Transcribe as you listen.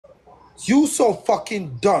You so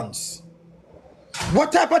fucking dunce.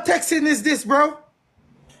 What type of texting is this, bro?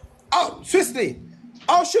 Oh, Swiftly,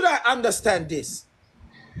 how should I understand this?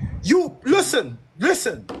 You, listen.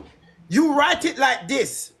 You write it like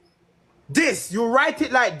this. You write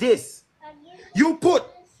it like this. You put,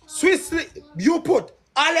 Swiftly, you put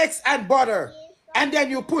Alex and Butter. And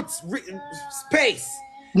then you put space.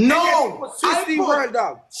 No, Swiftly World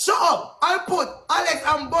Dog. Shut up. I put Alex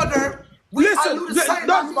and Butter. Listen,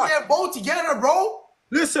 they're both together, bro.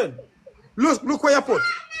 Listen. Look where you put.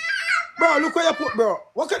 Bro, look where you put, bro.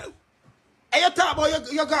 What can you talk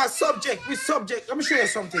about you got subject with subject? Let me show you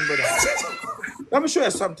something, brother. Let me show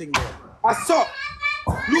you something, bro. I saw.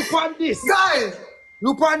 Look on this. Guys.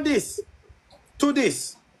 Look on this. To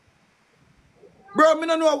this. Bro, me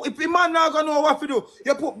don't know. If the man not gonna know what to do,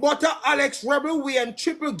 you put Butter, Alex, Rebel Way, and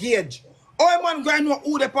Triple Gauge. All man going to know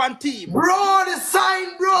who they on team. Bro, the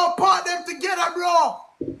sign, bro. Put them together, bro.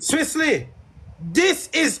 Swiftly, this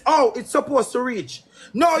is how it's supposed to reach.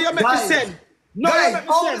 No, you make me send. No, guys, you make me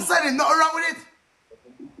all of a sudden, nothing wrong with it.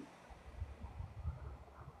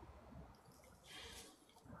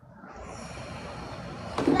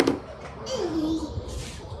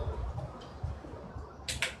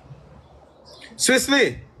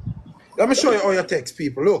 Swiftly, let me show you how you text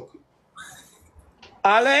people. Look.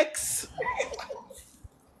 Alex.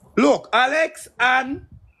 Look, Alex and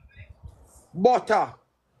Butter.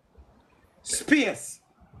 Space.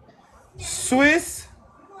 Swiss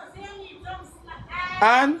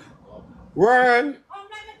and World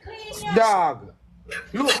Dog.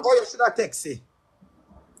 Look how you should have text it.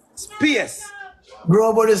 Space.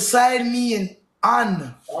 Bro, but the side mean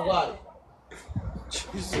on.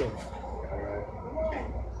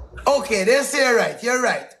 Okay, they say right. You're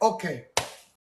right. Okay.